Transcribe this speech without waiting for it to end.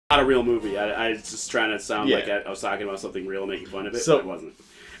not a real movie. I was just trying to sound like I was talking about something real, making fun of it, so, but it wasn't.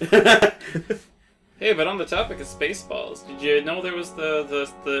 Hey, but on the topic of Spaceballs, did you know there was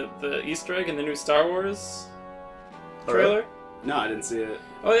the Easter egg in the new Star Wars trailer? No, I didn't see it.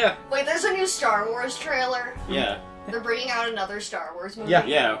 Oh yeah. Wait, there's a new Star Wars trailer? Yeah. They're bringing out another Star Wars movie?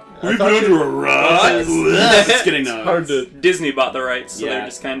 Yeah. We've been under a rock. Just kidding, no. Hard to... Disney bought the rights, so they're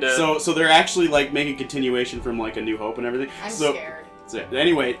just kind of... So they're actually, like, making continuation from, like, A New Hope and everything. I'm scared. So,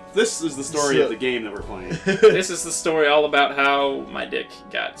 anyway, this is the story of the game that we're playing. This is the story all about how my dick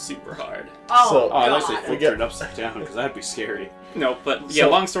got super hard. Oh, I God. like to flipped it upside down, because that'd be scary. No, but yeah,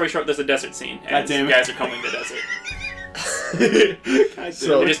 long story short, there's a desert scene, and God damn it. guys are combing the desert.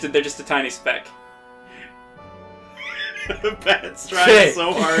 So They're just a tiny speck. Pat's trying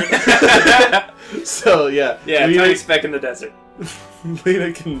so hard. So, yeah. Yeah, a tiny speck in the desert.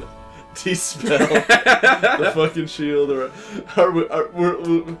 Lena can dispel the fucking shield.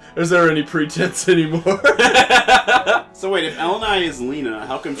 Is there any pretense anymore? So wait, if Eleni is Lena,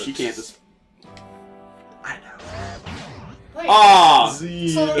 how come she can't just... I know. Wait, Ah! So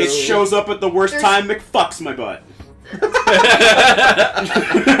It shows up at the worst time McFucks my butt.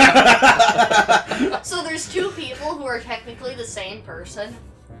 So there's two people who are technically the same person?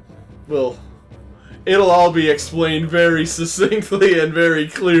 Well, it'll all be explained very succinctly and very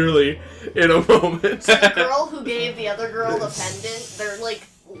clearly in a moment. So the girl who gave the other girl the pendant, they're like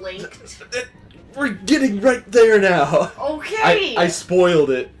linked? We're getting right there now. Okay! I spoiled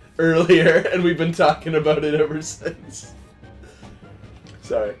it earlier, and we've been talking about it ever since.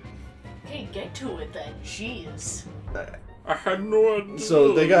 Sorry. Okay, get to it then. Jeez. I had no idea.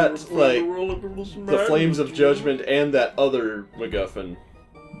 So they got, like, the Flames of Judgment and that other MacGuffin.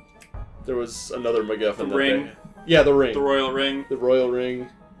 There was another MacGuffin. The ring. Yeah, the ring. The royal ring. The royal ring.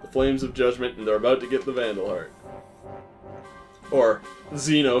 The Flames of Judgment, and they're about to get the Vandal Heart. Or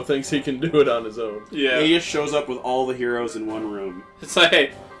Zeno thinks he can do it on his own. Yeah. He just shows up with all the heroes in one room. It's like,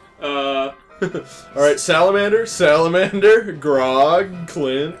 hey, Alright, Salamander, Grog,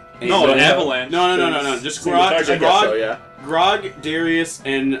 Clint. no, an Avalanche. No. Just Grog, Darius,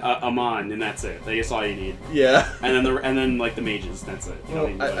 and Amon, and that's it. That's all you need. Yeah. And then like the mages. That's it. You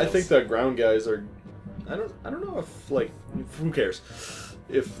don't need I think the ground guys are. I don't know if like who cares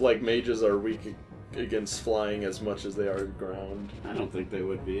if like mages are weak against flying as much as they are ground. I don't think they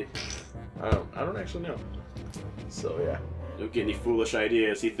would be. I don't actually know. So yeah. Don't get any foolish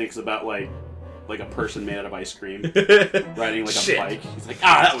ideas. He thinks about like a person made out of ice cream riding like a bike. He's like,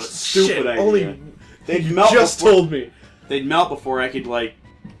 that was a stupid idea. Only they'd melt. Just told me. They'd melt before I could like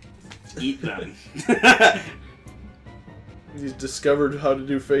eat them. He's discovered how to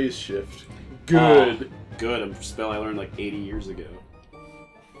do phase shift. Good. Oh, good. A spell I learned like 80 years ago.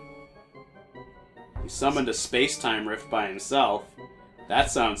 He summoned a space-time rift by himself.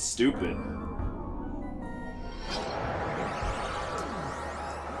 That sounds stupid.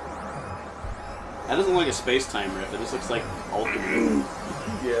 That doesn't look like a space-time rift. It just looks like alchemy.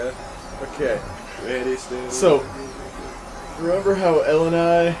 Yeah. Okay. Ready, still. So, remember how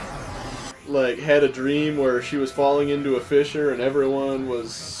Eleni like had a dream where she was falling into a fissure and everyone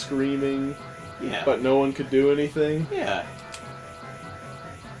was screaming, but no one could do anything? Yeah.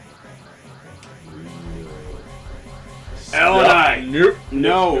 Eleni! Nope.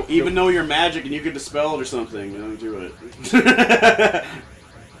 No, even though you're magic and you can dispel it or something, don't do it.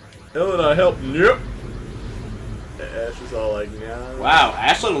 Eleni, help! Nope. Ash is all like, nah. Wow,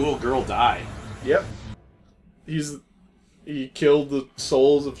 Ash let a little girl die. Yep. He killed the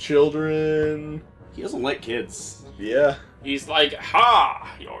souls of children. He doesn't like kids. Yeah. He's like,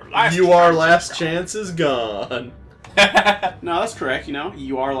 ha! Your last chance is gone. No, that's correct. You know,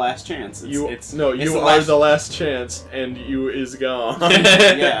 you are last chance. You are the last chance, and you is gone.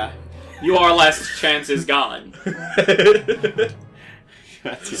 Yeah. Your last chance is gone.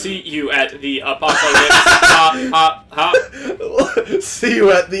 See you at the apocalypse. Ha, ha, ha. See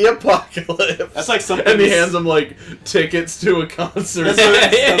you at the apocalypse. That's like something. And he hands him like tickets to a concert. That's what I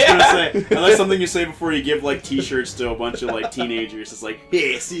was gonna say. I like something you say before you give like T-shirts to a bunch of like teenagers. It's like,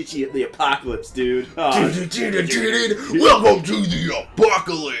 hey, see you at the apocalypse, dude. Welcome to the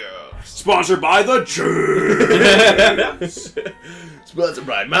apocalypse. Sponsored by the Cheers. Sponsored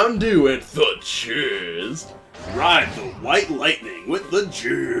by Mountain Dew and the Cheers. Ride the white lightning with the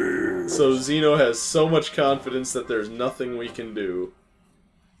Cheers. So Zeno has so much confidence that there's nothing we can do.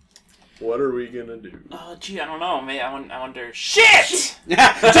 What are we gonna do? Oh, gee, I don't know. Maybe I wonder. Shit!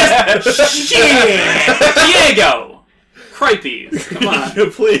 Just shit! Diego! Cripes, come on.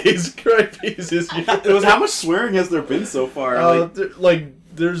 Please, Cripes is It was how much swearing has there been so far? like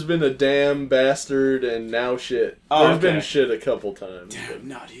there's been a damn bastard and now shit. Oh, There's been shit a couple times. Damn,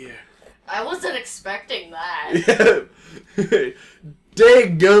 not here. I wasn't expecting that.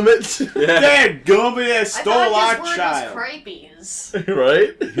 Dadgummit! Dadgummit, I stole I our thought his word child. was creepies.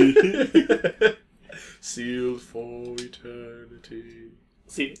 Right? Sealed for eternity.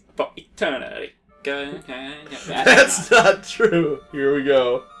 See, for eternity. That's not true. Here we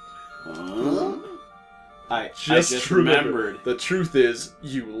go. I just remembered. The truth is,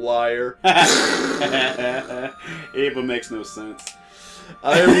 you liar. Ava makes no sense.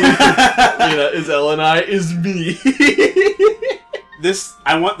 I am Lena is Eleni is me.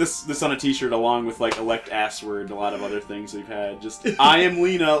 I want this on a t-shirt along with like elect ass word and a lot of other things we've had. Just I am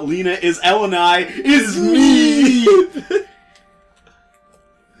Lena, Lena is Eleni is me.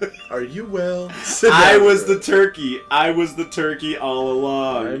 Are you well? I was the turkey. I was the turkey all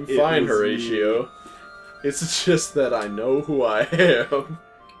along. I'm fine, Horatio. Me. It's just that I know who I am.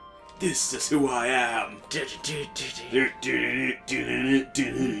 This is who I am.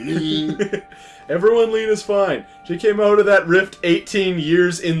 Everyone, Lena's fine. She came out of that rift 18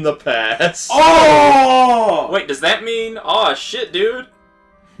 years in the past. Oh! Wait, does that mean, oh shit, dude?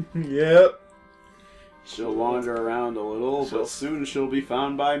 Yep. She'll wander around a little, but soon she'll be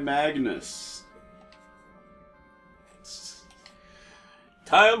found by Magnus.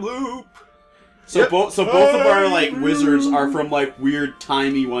 Time loop. So both of our like wizards are from like weird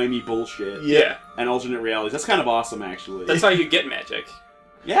timey-wimey bullshit. Yeah. And alternate realities. That's kind of awesome, actually. That's how you get magic.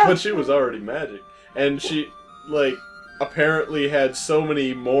 Yeah. But she was already magic, and she like apparently had so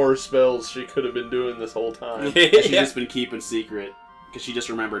many more spells she could have been doing this whole time. She's just been keeping secret. Because she just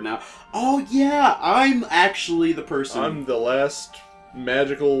remembered now. Oh, yeah! I'm actually the person. I'm the last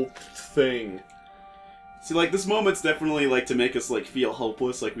magical thing. See, like, this moment's definitely, like, to make us, like, feel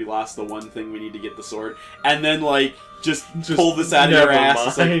hopeless. Like, we lost the one thing we need to get the sword. And then, like, just pull this out of your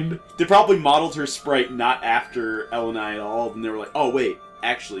ass. Like, they probably modeled her sprite not after Eleni at all. And they were like, oh, wait.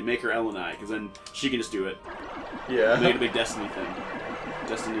 Actually, make her Eleni. Because then she can just do it. Yeah. Make it a big Destiny thing.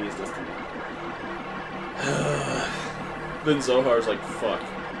 Destiny is Destiny. Then Zohar's like, fuck.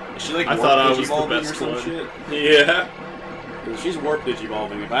 Is she like I thought I was the digivolving best or some one. shit? Yeah. She's warp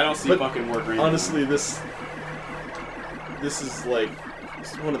digivolving. If I don't see fucking warp green. Honestly, this is like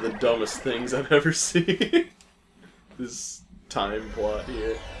one of the dumbest things I've ever seen. This time plot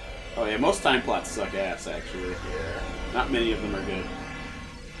here. Oh yeah, most time plots suck ass, actually. Yeah. Not many of them are good.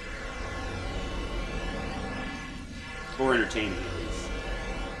 Or entertaining, at least.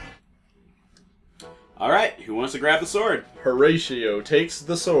 Alright, who wants to grab the sword? Horatio takes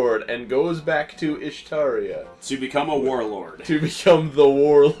the sword and goes back to Ishtaria. To become a warlord. To become the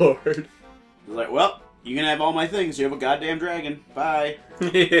warlord. He's like, well, you can have all my things. You have a goddamn dragon. Bye.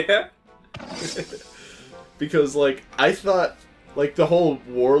 Yeah. Because, like, I thought, like, the whole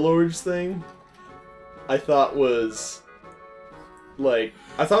warlords thing, I thought was, like,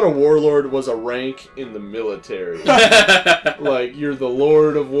 I thought a warlord was a rank in the military. Like, you're the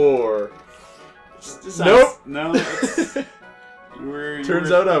Lord of War. Nope. No.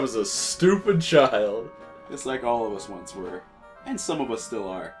 Turns out I was a stupid child. Just like all of us once were. And some of us still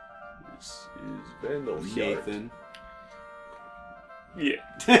are. This is Vandal. Nathan. Yeah.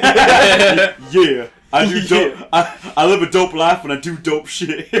 Yeah. I do dope. I live a dope life when I do dope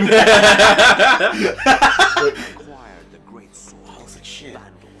shit. Acquired the great sword,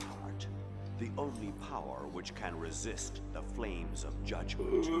 Vandal heart, the only power which can resist the flames of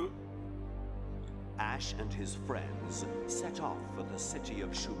judgment. Ash and his friends set off for the city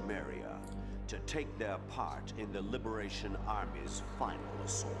of Shumeria to take their part in the Liberation Army's final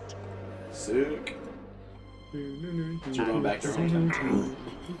assault. Sick. You're going back there sometime.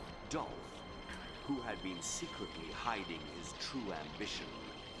 Dolph, who had been secretly hiding his true ambition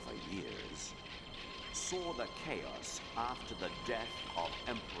for years, saw the chaos after the death of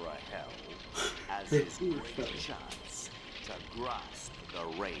Emperor Hell as his great chance to grasp the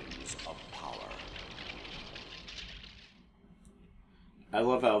reins of power. I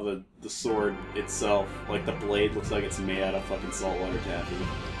love how the sword itself, like the blade, looks like it's made out of fucking saltwater taffy.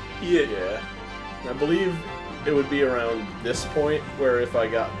 Yeah. I believe it would be around this point where if I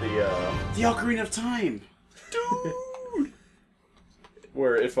got the Ocarina of Time! Dude!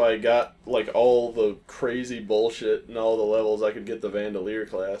 Where if I got, like, all the crazy bullshit and all the levels, I could get the Vandalier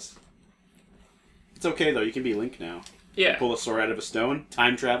class. It's okay, though. You can be Link now. Yeah. Pull a sword out of a stone.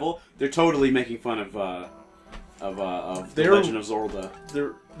 Time travel. They're totally making fun of The Legend of Zelda.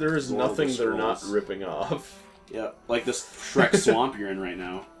 There is Lord of nothing the they're not Scrolls. ripping off. Yeah, like this Shrek swamp you're in right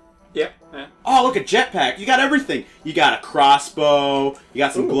now. Yeah, yeah. Oh, look, a jetpack. You got everything. You got a crossbow. You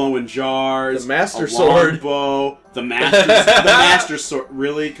got some glowing jars. The Master a Sword. Longbow. The Master Sword.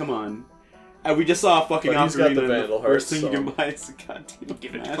 Really? Come on. We just saw a fucking But he's got ocarina, the and Vandal the first Heart, thing you so- can buy is a goddamn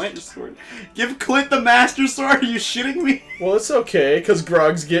Give it to Master Clint. Sword. Give Clint the Master Sword? Are you shitting me? Well, it's okay, because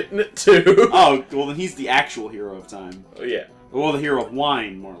Grog's getting it too. Oh, well then he's the actual hero of time. Oh, yeah. Well, the hero of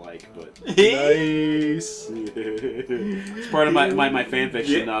wine, more like, but... Nice. It's part of my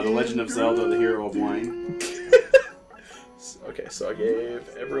fanfiction, The Legend of Zelda, the hero of wine. Okay, so I gave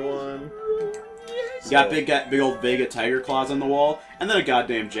everyone... You got big old Vega tiger claws on the wall, and then a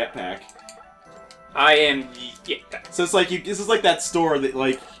goddamn jetpack. I am. Yeah. So it's like this is like that store that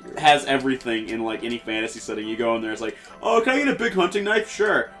like has everything in like any fantasy setting. You go in there, it's like, oh, can I get a big hunting knife?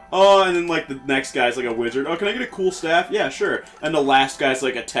 Sure. Oh, and then like the next guy's like a wizard. Oh, can I get a cool staff? Yeah, sure. And the last guy's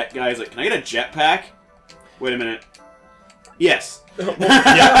like a tech guy. He's like, can I get a jetpack? Wait a minute. Yes.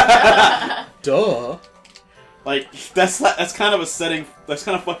 Yeah. Duh. Like that's kind of a setting. That's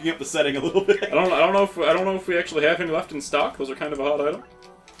kind of fucking up the setting a little bit. I don't know if we actually have any left in stock. Those are kind of a hot item.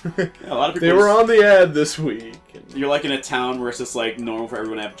 Yeah, a lot of people. They were on the ad this week. You're like in a town where it's just like normal for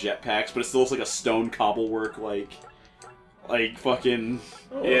everyone to have jetpacks, but it still looks like a stone cobblework, like fucking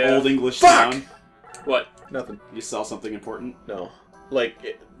old English town. What? Nothing. You sell something important. No.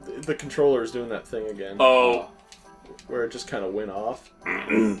 Like, the controller is doing that thing again. Oh. Where it just kind of went off.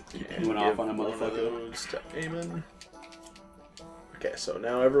 You went off on a motherfucker. Those to Eamon. Okay, so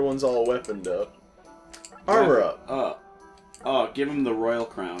now everyone's all weaponed up. Armor up. Oh, give him the royal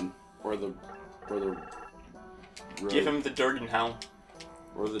crown, or the Give him the Durgan helm.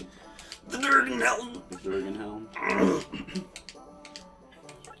 or the Durgan helm. Durgan helm. I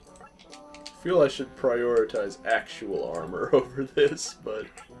feel I should prioritize actual armor over this, but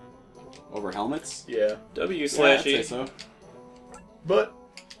Over helmets. yeah. W Yeah, slash I'd say E. so. But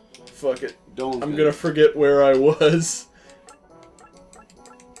fuck it. Dolan's I'm good. gonna forget where I was.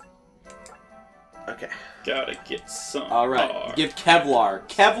 Okay. Gotta get some. All right, power. give Kevlar.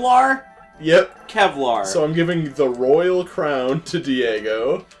 Kevlar. Yep. Kevlar. So I'm giving the royal crown to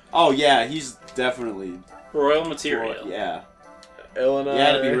Diego. Oh yeah, he's definitely Royal material. yeah. Elena. You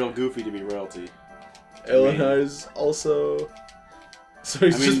had to be real goofy to be royalty. Elena's also. So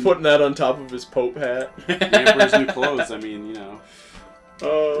he's I just mean- putting that on top of his Pope hat. The Emperor's new clothes. I mean, you know,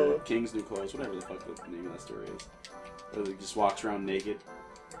 Oh. or King's new clothes. Whatever the fuck the name of that story is. Where he just walks around naked.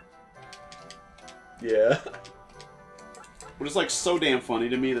 Yeah. But it's like so damn funny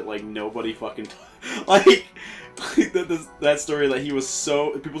to me that like nobody fucking like that story that he was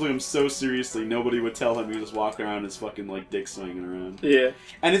so people took him so seriously nobody would tell him he was just walking around his fucking like dick swinging around. Yeah.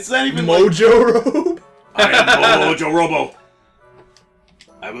 And it's not even like, Mojo robe. I am Mojo Robo.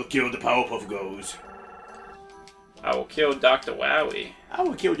 I will kill the Powerpuff Girls. I will kill Dr. Wowie. I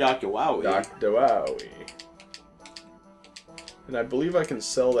will kill Dr. Wowie. Dr. Wowie. And I believe I can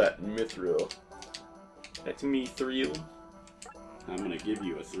sell that mithril. That's me thrill. I'm gonna give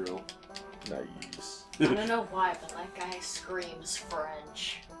you a thrill. Nice. I don't know why, but that guy screams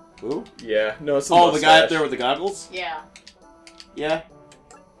French. Who? Yeah. No, it's the Oh, the guy up mustache. there with the goggles? Yeah. Yeah.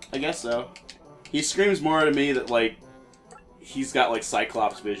 I guess so. He screams more to me that like he's got like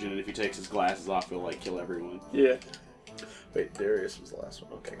Cyclops vision, and if he takes his glasses off, he'll like kill everyone. Yeah. Wait, Darius was the last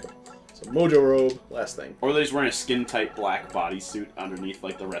one. Okay, cool. So Mojo robe, last thing. Or that he's wearing a skin-tight black bodysuit underneath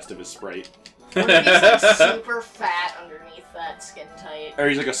like the rest of his sprite. Or if he's like super fat underneath that skin tight. Or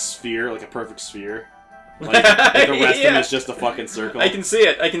he's like a sphere, like a perfect sphere. Like the rest of him is just a fucking circle. I can see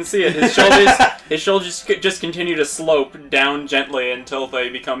it. I can see it. His shoulders just continue to slope down gently until they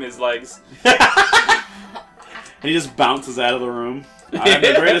become his legs. And he just bounces out of the room. I'm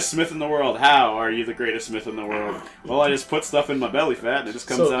the greatest smith in the world. How are you the greatest smith in the world? Well, I just put stuff in my belly fat and it just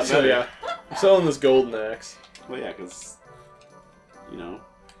comes out better. yeah. I'm selling this golden axe. Well, yeah, because, you know,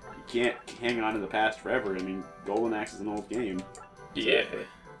 you can't hang on to the past forever. I mean, Golden Axe is an old game. Yeah.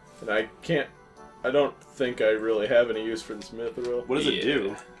 And I don't think I really have any use for this mithril. What does it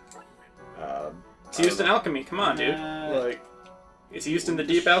do? It's used in alchemy. Come on, dude. Like, It's used in the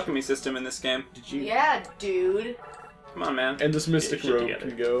deep alchemy system in this game. Did you... Yeah, dude. Come on, man. and this mystic Get your robe shit can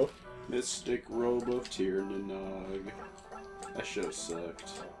together. go. Mystic Robe of Tirnanog. That show sucked.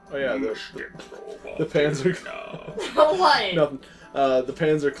 Oh yeah, the Panzer. What? Nothing. The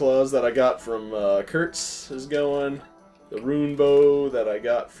Panzer claws that I got from Kurtz is going. The rune bow that I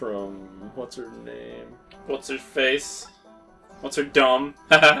got from what's her name? What's her face? What's her dumb?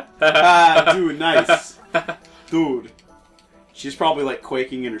 Ah, dude, nice. Dude. She's probably like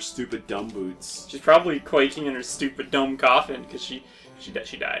quaking in her stupid dumb boots. She's probably quaking in her stupid dumb coffin because she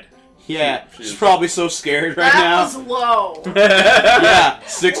died. Yeah, she's probably so scared right That now. was low. Yeah,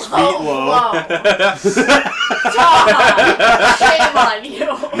 6 feet low. Taha, shame on you.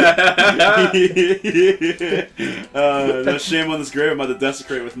 No shame on this grave. I'm about to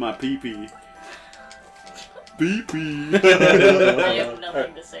desecrate with my pee-pee. Pee-pee. I have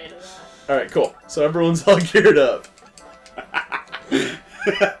nothing to say to that. Alright, cool. So everyone's all geared up.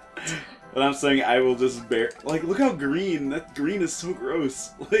 But I'm saying I will just bear. Like, look how green. That green is so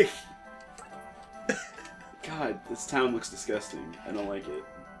gross. Like, God, this town looks disgusting. I don't like it.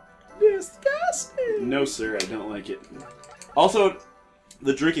 Disgusting! No, sir, I don't like it. Also,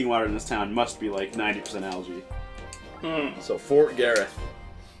 the drinking water in this town must be like 90% algae. So Fort Gareth.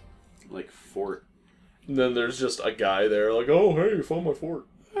 Like, fort. And then there's just a guy there like, oh, hey, you found my fort.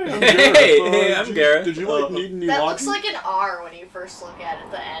 Hey, I'm Gareth. Did you like need any That lodging? looks like an R when you first look at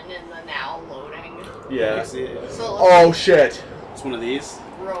it, the N and the now loading. Yeah. See it? So it looks Oh, shit. It's one of these.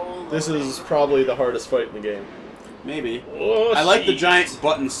 roll This loading. is probably the hardest fight in the game. Maybe. Oh, I like the shit. giant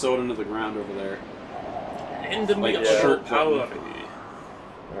button sewed into the ground over there. In the Like middle. a shirt Power.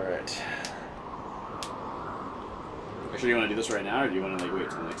 Alright. Actually, you want to do this right now, or do you want to like wait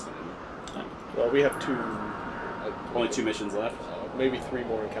till next time? Well, we have two... Only 2 missions left. maybe 3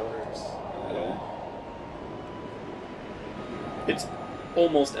 more encounters. It's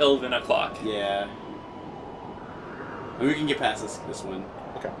almost 11 o'clock. Yeah. And we can get past this one.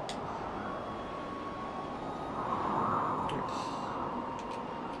 Okay.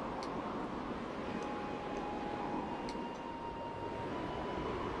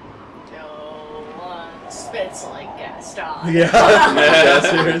 No one spits like Gaston. Yeah,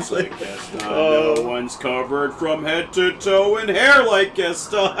 seriously. Gaston, no one's covered from head to toe in hair like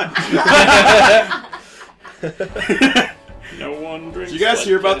Gaston. No one drinks. Did you guys like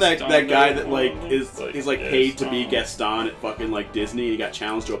hear about Gaston, that guy no that like one is drinks like paid to be Gaston. Gaston at fucking like Disney? He got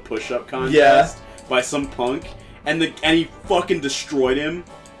challenged to a push-up contest Yeah. by some punk, and he fucking destroyed him.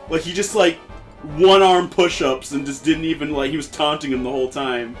 Like he just like one-arm push-ups and just didn't even like he was taunting him the whole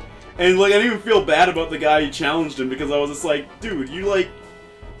time. And like I didn't even feel bad about the guy who challenged him because I was just like, dude, you like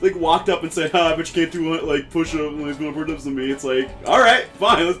walked up and said, "Ha, but you can't do like push-ups and like push-ups to me." It's like, all right,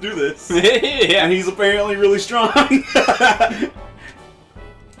 fine, let's do this. Yeah. And he's apparently really strong.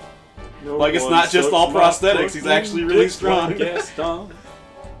 No Like, it's one not just sucks all my prosthetics, he's fucking actually really dick strong. like Gaston.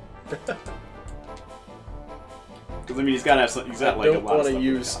 Because I mean, he's got to have some. He's got I like a don't lot of want stuff. to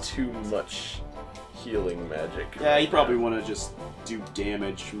use too much healing magic. Yeah, you probably want to just do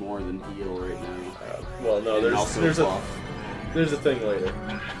damage more than heal right now. Well, no, And also there's buff. a thing later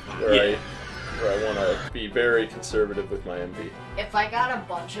where Yeah. I want to be very conservative with my MP. If I got a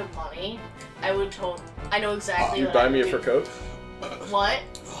bunch of money, I would I know exactly You what buy I me a would fur do. coat? What?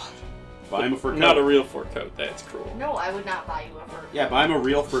 Buy him a fur coat. Not a real fur coat. That's cruel. No, I would not buy you a fur. Yeah, buy him a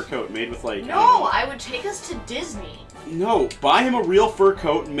real fur coat made with like. No, I would take us to Disney. No, buy him a real fur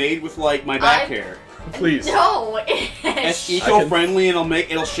coat made with like my back I'm- hair. Please. No. It's eco-friendly and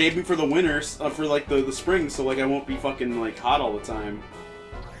it'll shade me for the winters, for like the spring, so like I won't be fucking like hot all the time.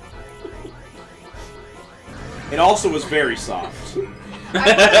 It also is very soft.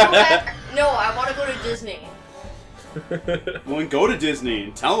 I want to go to Disney. Well, then go to Disney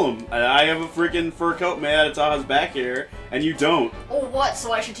and tell them I have a freaking fur coat made out of Taha's back hair, and you don't. Oh, what?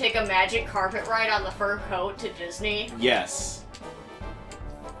 So I should take a magic carpet ride on the fur coat to Disney? Yes.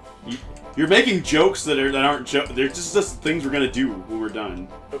 You're making jokes that aren't jokes. They're just things we're gonna do when we're done.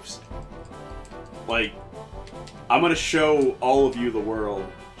 Oops. Like, I'm gonna show all of you the world,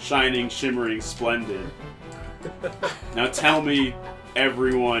 shining, shimmering, splendid. Now tell me,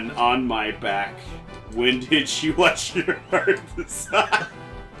 everyone on my back, when did you let your heart decide?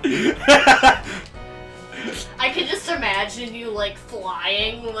 I can just imagine you like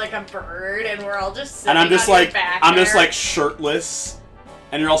flying like a bird, and we're all just sitting And I'm just on your like, back I'm just there. like shirtless,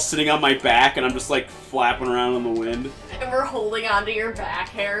 and you're all sitting on my back, and I'm just like flapping around in the wind, And we're holding onto your back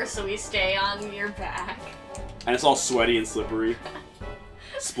hair, so we stay on your back. and it's all sweaty and slippery.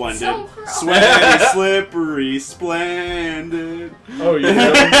 Splendid. So gross. Sweaty, slippery, splendid. Oh, you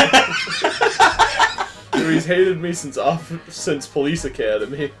know? He's hated me since Police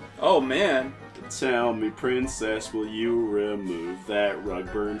Academy. Oh man. Tell me, princess, will you remove that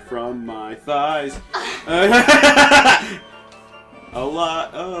rug burn from my thighs? A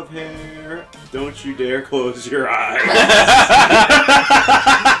lot of hair. Don't you dare close your eyes.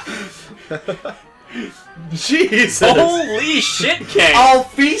 Jesus! Holy shit, Kane! I'll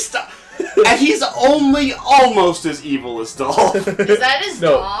feast. And he's only almost as evil as Dolph. Is that his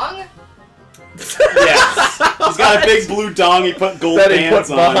No. dong? Yes. He's got a big blue dong. He put gold That he put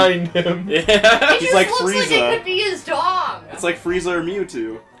bands on. behind him. Yeah. It He's just like looks like Frieza. it could be his dong. It's like Frieza or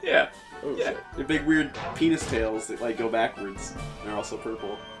Mewtwo. Yeah. Oh, Yeah. shit. They're big weird penis tails that like go backwards. And they're also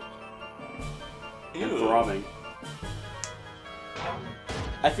purple and throbbing.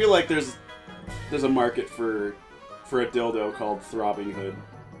 I feel like there's a market for a dildo called Throbbing Hood.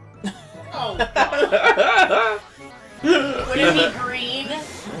 Oh, God. Would it be green?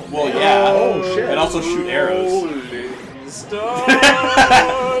 Well, yeah. Oh, shit. And also shoot arrows.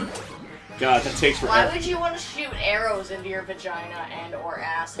 God, that takes Why forever. would you want to shoot arrows into your vagina and or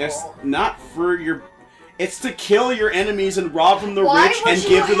It's asshole? not for your. It's to kill your enemies and rob from the Why rich would and you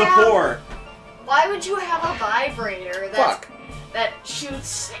give to the have- poor. Why would you have a vibrator Fuck. that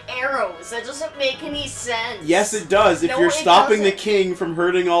shoots arrows? That doesn't make any sense. Yes, it does. If No, you're it stopping the doesn't. king from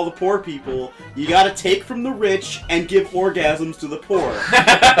hurting all the poor people, you gotta take from the rich and give orgasms to the poor.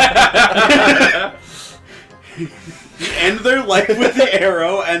 You end their life with the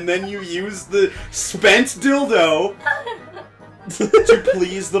arrow, and then you use the spent dildo to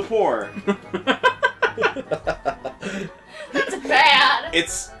please the poor. That's bad.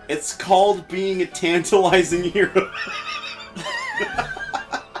 It's called being a tantalizing hero.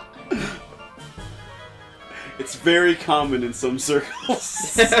 It's very common in some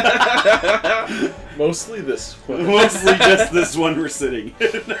circles. Mostly this one. Mostly just this one we're sitting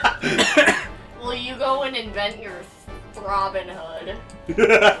in. Will you go and invent your Throbbing Hood?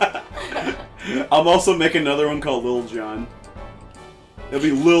 I'll also make another one called Lil Jon. It'll be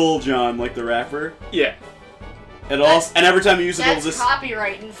Lil Jon, like the rapper. Yeah. And every time you use it, it'll That's just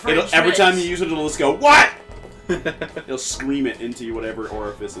copyright infringement. every time you use it, it'll just go what? It'll scream it into whatever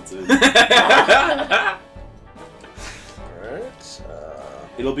orifice it's in. Alright.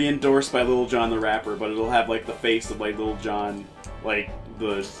 It'll be endorsed by Lil Jon the rapper, but it'll have like the face of like Lil Jon, like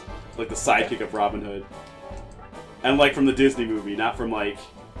the sidekick of Robin Hood, and like from the Disney movie, not from like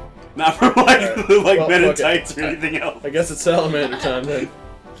Men in okay. Tights or anything else. I guess it's salamander time then.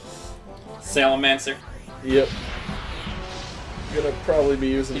 Salamancer. Yep. Gonna probably be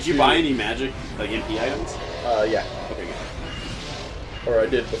using. Did you buy any magic like MP items? Yeah. Okay, good. Or I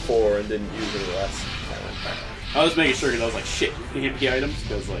did before and didn't use it last time. I was making sure because I was like, shit, MP items,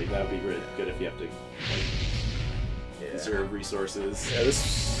 because like that would be really good if you have to like, conserve resources.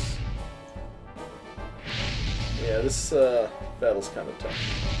 Yeah, this battle's kind of tough.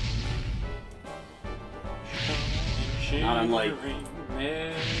 Not unlike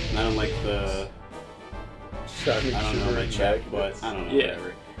the Shining, I don't know my shivering check, back. but I don't know Yeah.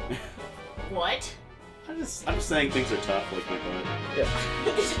 whatever. What? I'm just saying things are tough, like my butt. Yeah.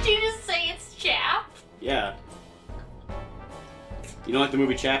 Did you just say it's chap? Yeah. You don't like the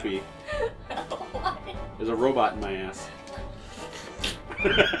movie Chappie? What? There's a robot in my ass.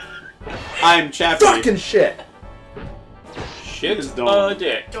 I'm Chappie. Fucking shit! Shit Just don't. a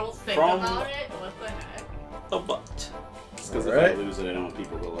dick. Don't think From about it? What the heck? the butt. Because if I Alright. lose it, I don't want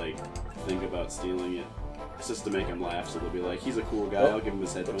people to like think about stealing it. It's just to make them laugh, so they'll be like, "He's a cool guy. I'll give him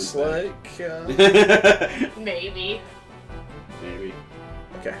his headphones Looks back." like. Maybe. Maybe.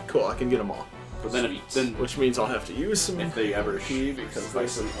 Okay, cool. I can get them all. But then, then Which means I'll have to use some if they ever HP because spike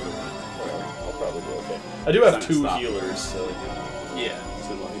this. them, Well, I'll probably do okay. I do have It's not 2 gonna stop. healers, so. Yeah. it's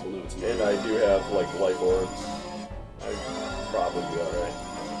gonna let people know it's me. And I do have, like, life orbs. I'd probably be alright.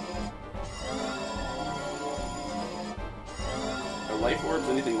 Are life orbs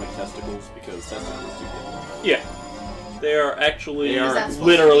anything like testicles? Because testicles do get. Yeah. They are actually They are That's what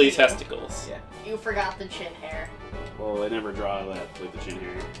literally you do. testicles. Yeah. You forgot the chin hair. Well, they never draw that like the chin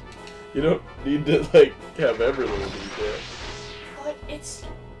hair. You don't need to, like, have every little detail. But it's...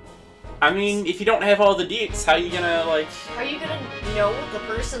 I mean, if you don't have all the deets, how you gonna, like... How are you gonna know what the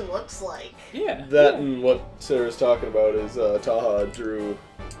person looks like? Yeah. That and what Sarah's talking about is Taha drew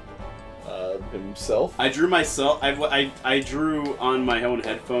himself. I drew myself. I drew on my own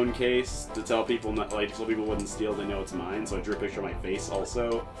headphone case to tell people not like so people wouldn't steal. They know it's mine. So I drew a picture of my face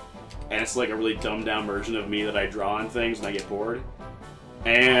also, and it's like a really dumbed down version of me that I draw on things when I get bored.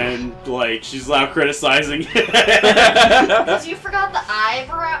 And like she's now criticizing. Because you forgot the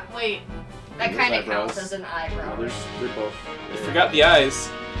eyebrow. Wait, that There's kind of eyebrows. counts as an eyebrow. They're both. You forgot the eyes.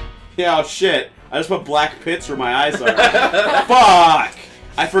 Yeah, oh shit. I just put black pits where my eyes are. Fuck!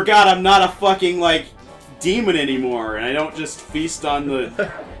 I forgot I'm not a fucking, like, demon anymore, and I don't just feast on the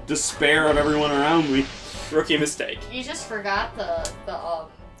despair of everyone around me. Rookie mistake. You just forgot the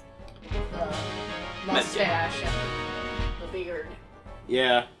mustache and the beard.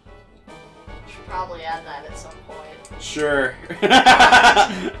 Yeah, Should probably add that at some point. sure.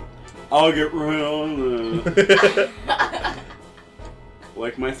 I'll get right on that.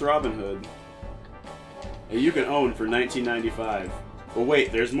 Like my Throbbing Hood. And you can own for $19.95. Well,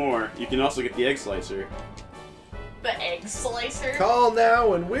 wait, there's more. You can also get the egg slicer. The egg egg slicer. Call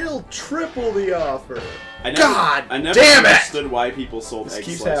now and we'll triple the offer. I never damn it! understood why people sold This egg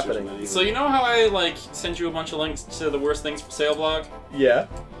keeps slicers happening. when they So you know how I like send you a bunch of links to the worst things for sale blog? Yeah.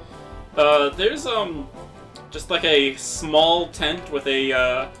 There's just like a small tent with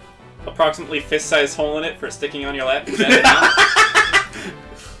a approximately fist-sized hole in it for sticking on your lap. Is that enough?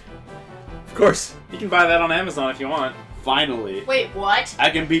 Of course. You can buy that on Amazon if you want. Finally. Wait, what? I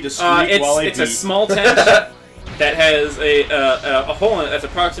can be discreet while I It's beat. a small tent that has a hole in it that's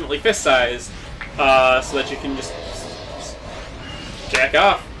approximately fist-sized, so that you can just jack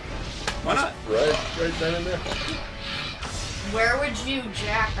off. Why not? Right then and there. Where would you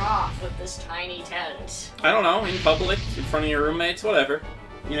jack off with this tiny tent? I don't know, in public, in front of your roommates, whatever.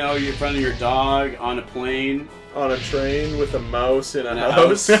 You know, you're in front of your dog, on a plane. On a train with a mouse in a In a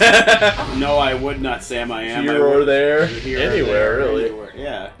house. No, I would not, Sam, I am. Here or there. Here, Anywhere, there, really. anywhere.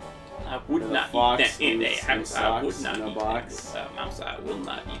 Yeah. I would With a not fox eat them in a and house. I socks would not in a eat box. them with a mouse. I will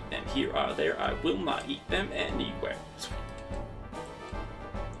not eat them here or there. I will not eat them anywhere.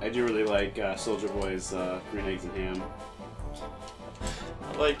 I do really like Soldier Boy's green eggs and ham.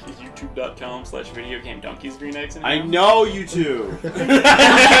 I like youtube.com/videogamedonkeys green eggs and I ham. know you two.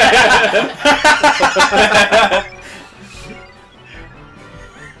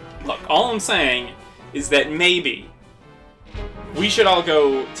 Look, all I'm saying is that maybe we should all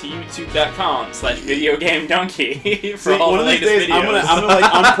go to youtube.com/videogamedonkey for See, all one the of these latest days, I'm videos. gonna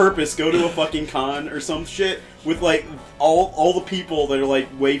like on purpose go to a fucking con or some shit with like all the people that are like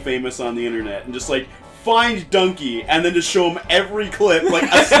way famous on the internet and just like find Donkey and then just show him every clip, like a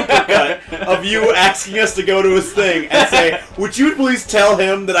supercut of you asking us to go to his thing and say, would you please tell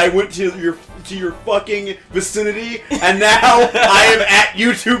him that I went to your fucking vicinity and now I am at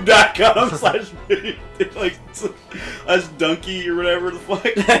youtube.com/ like as Donkey or whatever the fuck.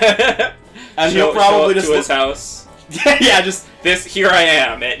 And he'll probably just to his house. yeah, just Here I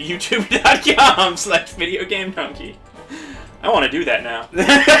am at youtube.com/videogamedonkey. I want to do that now.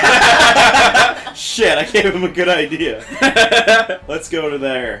 shit, I gave him a good idea. Let's go to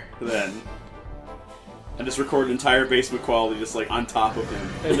there then. And just record an entire basement quality just like on top of him.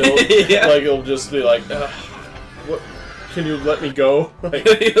 And it'll, Yeah. like, it'll just be like, what? Can you let me go? Like,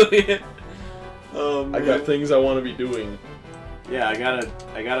 I got things I want to be doing. Yeah, I gotta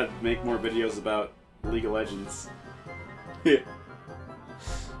make more videos about League of Legends. Here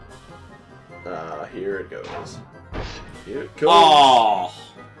it goes. Here it comes. Oh,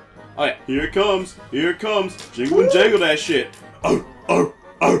 yeah, here it comes, here it comes. Jingle and jangle that shit. Oh, oh,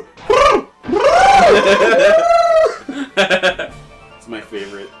 oh. It's my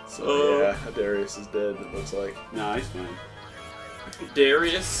favorite. So, yeah, Darius is dead, it looks like. Nah, he's fine.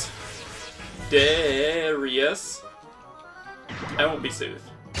 Darius. I won't be soothed.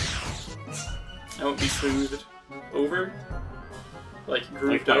 I won't be smoothed over. Like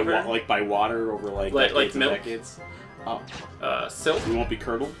grooved over. Like by water over like Like decades and milk. decades. Oh, Silk. you won't be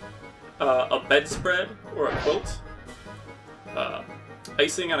curdled. A bedspread or a quilt.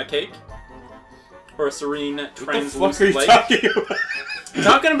 Icing on a cake. Or a serene What the fuck are translucent you lake. talking about?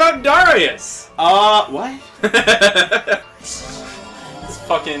 Talking about Darius! What? This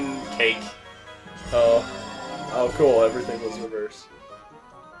fucking cake. Oh, cool, everything was reversed.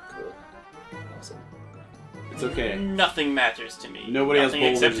 Cool. Awesome. It's okay. Nothing matters to me. Nobody has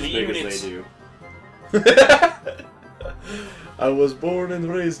Nothing boulders except as the big units. as they do. I was born and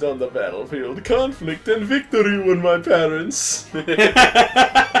raised on the battlefield. Conflict and victory were my parents.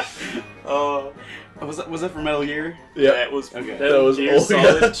 Was that for Metal Gear? Yeah. That was Okay. that was old,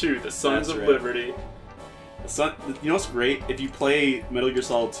 Solid yeah. 2, the Sons That's of right. Liberty. You know what's great? If you play Metal Gear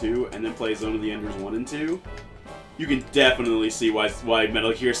Solid 2 and then play Zone of the Enders 1 and 2, you can definitely see why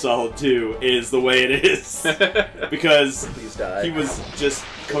Metal Gear Solid 2 is the way it is. Because Please die.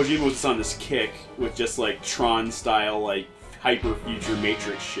 Kojima was on this kick with just like Tron style, like hyper future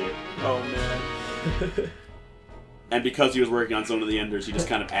Matrix shit. Oh man. And because he was working on Zone of the Enders, he just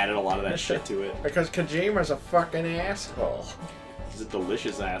kind of added a lot of that shit to it. Because Kojima's a fucking asshole. He's a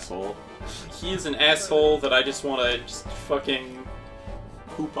delicious asshole. He is an asshole that I just want to just fucking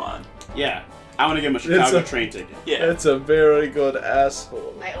poop on. Yeah. I want to give him a Chicago a- train ticket. Yeah. It's a very good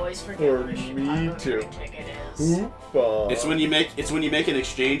asshole. I always For forget what a me Chicago too. train ticket is. Hoopa. It's when you make an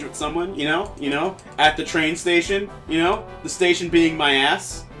exchange with someone, you know, at the train station, the station being my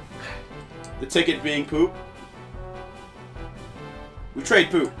ass, the ticket being poop. We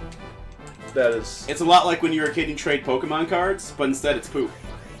trade poop. That is. It's a lot like when you were a kid and trade Pokemon cards, but instead it's poop.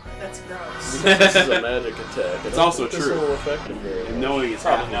 That's gross. This is a magic attack. It's also This true. will affect him very And much. knowing it's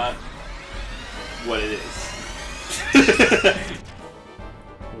Probably happening, not. what it is.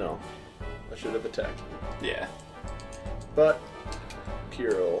 No. I should have attacked. Yeah. But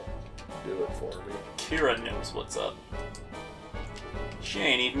Kira'll do it for me. Kira knows what's up. She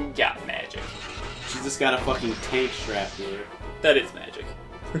ain't even got magic. She's just got a fucking tank strapped to her. That is magic.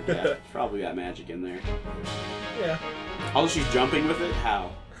 Yeah, probably got magic in there. Yeah. Although she's jumping with it,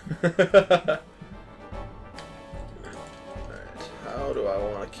 how? Alright, how do I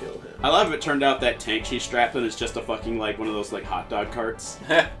want to kill him? I love it turned out that tank she's strapped in is just a fucking, like, one of those, like, hot dog carts.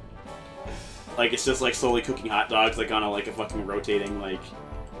 Like, it's just, like, slowly cooking hot dogs, like, on a fucking rotating, like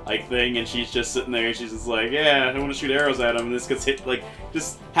thing, and she's just sitting there, and she's just like, yeah, I want to shoot arrows at him, and this gets hit, like,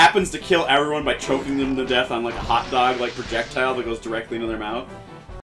 just happens to kill everyone by choking them to death on, like, a hot dog, like, projectile that goes directly into their mouth.